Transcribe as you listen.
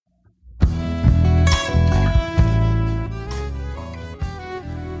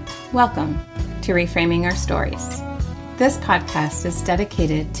Welcome to Reframing Our Stories. This podcast is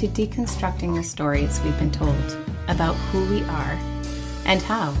dedicated to deconstructing the stories we've been told about who we are and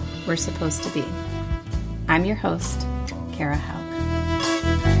how we're supposed to be. I'm your host, Kara Haug.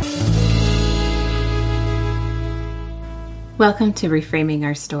 Welcome to Reframing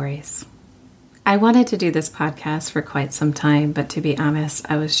Our Stories. I wanted to do this podcast for quite some time, but to be honest,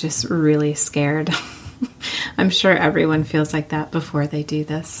 I was just really scared. I'm sure everyone feels like that before they do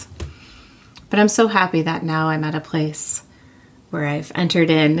this. But I'm so happy that now I'm at a place where I've entered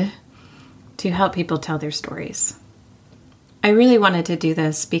in to help people tell their stories. I really wanted to do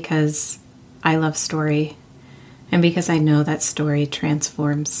this because I love story and because I know that story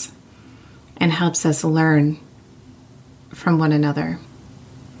transforms and helps us learn from one another.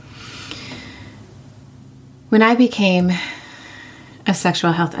 When I became a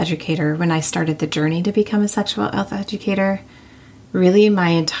sexual health educator, when I started the journey to become a sexual health educator, really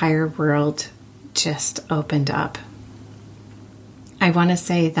my entire world just opened up. I want to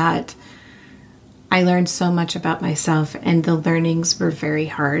say that I learned so much about myself, and the learnings were very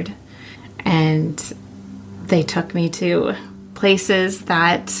hard, and they took me to places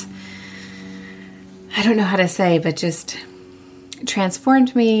that I don't know how to say, but just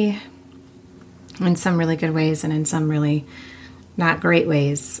transformed me in some really good ways and in some really not great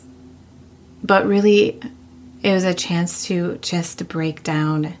ways. But really, it was a chance to just break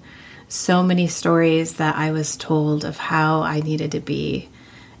down so many stories that I was told of how I needed to be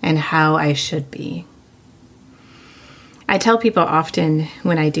and how I should be. I tell people often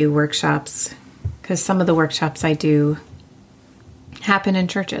when I do workshops, because some of the workshops I do happen in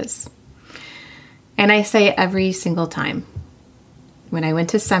churches. And I say every single time, when I went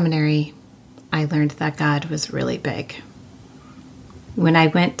to seminary, I learned that God was really big. When I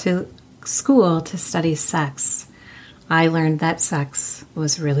went to school to study sex, I learned that sex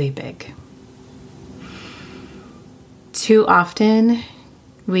was really big. Too often,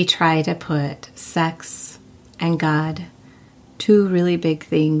 we try to put sex and God, two really big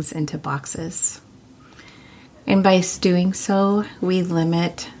things, into boxes. And by doing so, we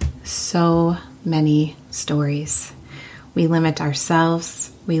limit so many stories. We limit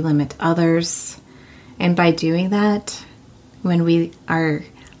ourselves, we limit others. And by doing that, when we are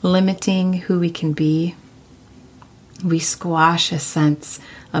limiting who we can be, we squash a sense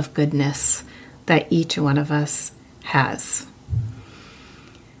of goodness that each one of us has.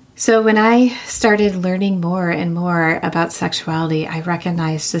 So when I started learning more and more about sexuality, I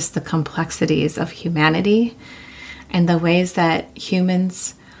recognized just the complexities of humanity and the ways that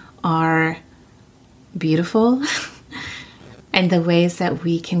humans are beautiful and the ways that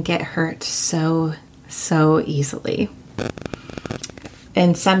we can get hurt so easily.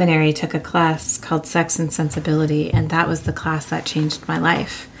 In seminary, I took a class called Sex and Sensibility, and that was the class that changed my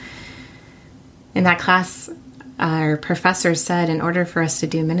life. In that class, our professor said in order for us to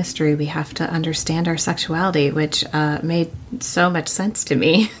do ministry, we have to understand our sexuality, which made so much sense to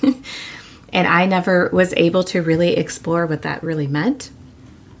me. And I never was able to really explore what that really meant,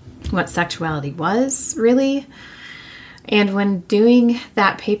 what sexuality was really. And when doing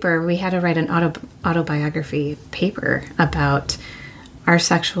that paper, we had to write an autobiography paper about our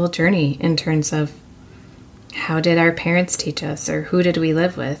sexual journey in terms of how did our parents teach us, or who did we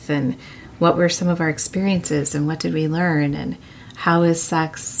live with, and what were some of our experiences, and what did we learn, and how is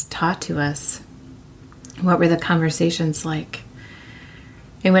sex taught to us? What were the conversations like?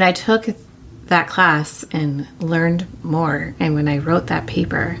 And when I took that class and learned more, and when I wrote that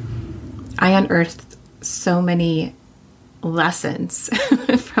paper, I unearthed so many lessons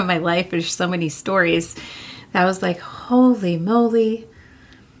from my life. There's so many stories that I was like, holy moly.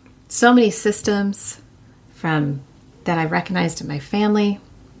 So many systems from that I recognized in my family,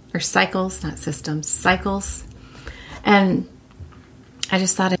 or cycles, not systems, cycles. And I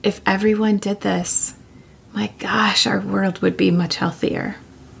just thought, if everyone did this, my gosh, our world would be much healthier.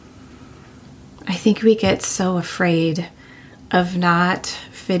 I think we get so afraid of not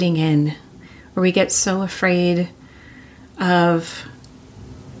fitting in, or we get so afraid of,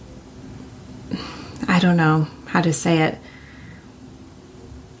 I don't know how to say it.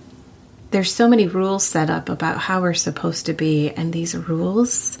 There's so many rules set up about how we're supposed to be, and these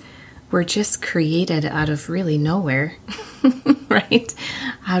rules were just created out of really nowhere, right?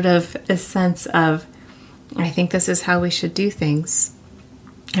 Out of a sense of, I think this is how we should do things.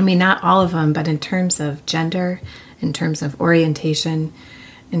 I mean, not all of them, but in terms of gender, in terms of orientation,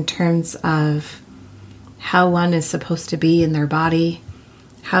 in terms of how one is supposed to be in their body,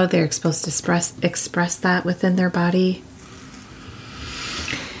 how they're supposed to express that within their body.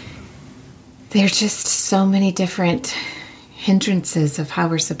 There's just so many different hindrances of how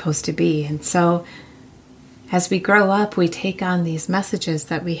we're supposed to be. And so as we grow up, we take on these messages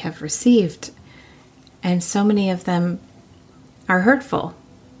that we have received, and so many of them are hurtful.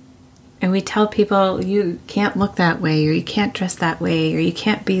 And we tell people, you can't look that way, or you can't dress that way, or you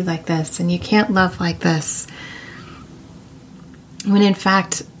can't be like this, and you can't love like this. When in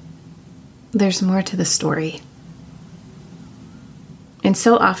fact, there's more to the story. And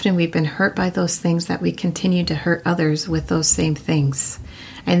so often we've been hurt by those things that we continue to hurt others with those same things.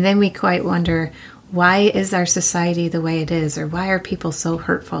 And then we quite wonder, why is our society the way it is? Or why are people so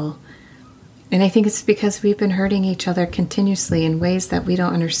hurtful? And I think it's because we've been hurting each other continuously in ways that we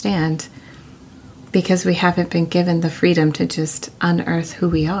don't understand, because we haven't been given the freedom to just unearth who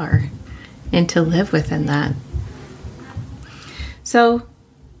we are and to live within that. So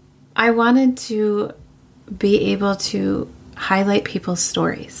I wanted to be able to highlight people's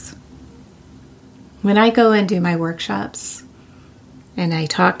stories. When I go and do my workshops and I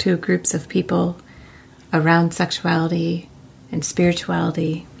talk to groups of people around sexuality and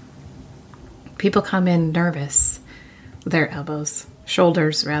spirituality, people come in nervous, their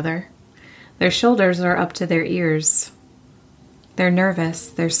shoulders rather. Their shoulders are up to their ears. They're nervous,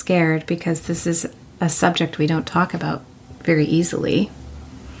 they're scared, because this is a subject we don't talk about very easily.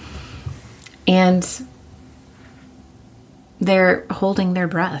 And they're holding their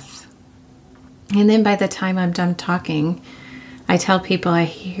breath. And then by the time I'm done talking, I tell people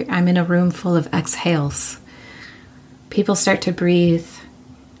I'm in a room full of exhales. People start to breathe,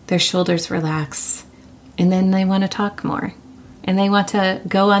 their shoulders relax, and then they want to talk more. And they want to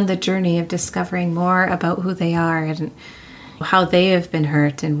go on the journey of discovering more about who they are and how they have been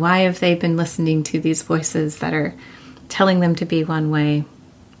hurt and why have they been listening to these voices that are telling them to be one way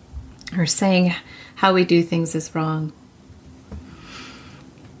or saying how we do things is wrong.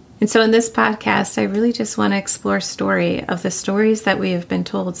 And so in this podcast, I really just want to explore story of the stories that we have been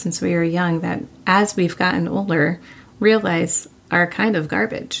told since we were young that as we've gotten older, realize are kind of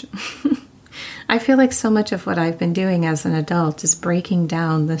garbage. I feel like so much of what I've been doing as an adult is breaking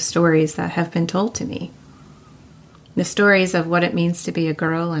down the stories that have been told to me. The stories of what it means to be a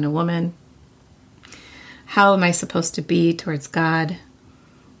girl and a woman. How am I supposed to be towards God?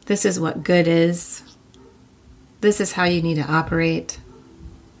 This is what good is. This is how you need to operate.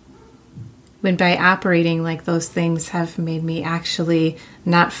 When by operating like those things have made me actually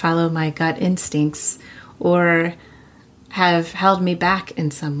not follow my gut instincts or have held me back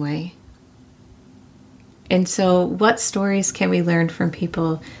in some way. And so what stories can we learn from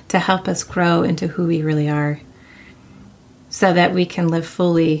people to help us grow into who we really are so that we can live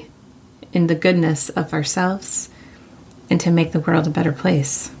fully in the goodness of ourselves and to make the world a better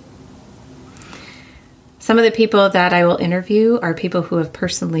place? Some of the people that I will interview are people who have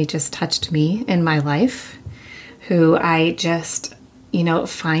personally just touched me in my life, who I just,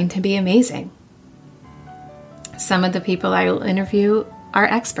 find to be amazing. Some of the people I will interview are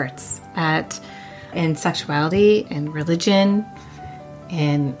experts in sexuality and religion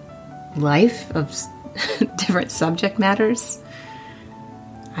and life of different subject matters.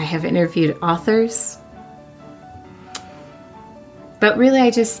 I have interviewed authors. But really,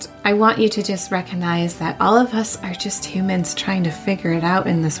 I want you to just recognize that all of us are just humans trying to figure it out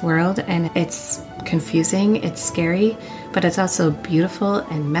in this world. And it's confusing, it's scary, but it's also beautiful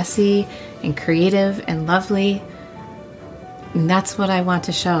and messy and creative and lovely. And that's what I want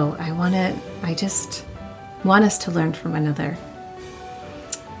to show. I just want us to learn from one another.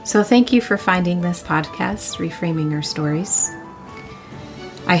 So thank you for finding this podcast, Reframing Our Stories.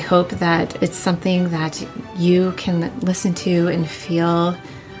 I hope that it's something that you can listen to and feel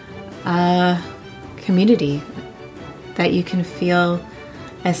a community, that you can feel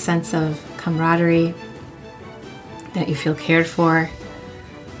a sense of camaraderie, that you feel cared for.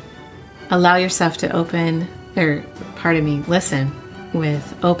 Allow yourself to listen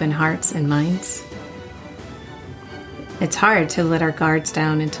with open hearts and minds. It's hard to let our guards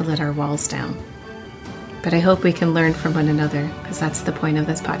down and to let our walls down. But I hope we can learn from one another, because that's the point of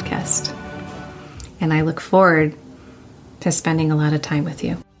this podcast. And I look forward to spending a lot of time with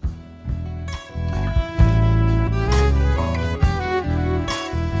you.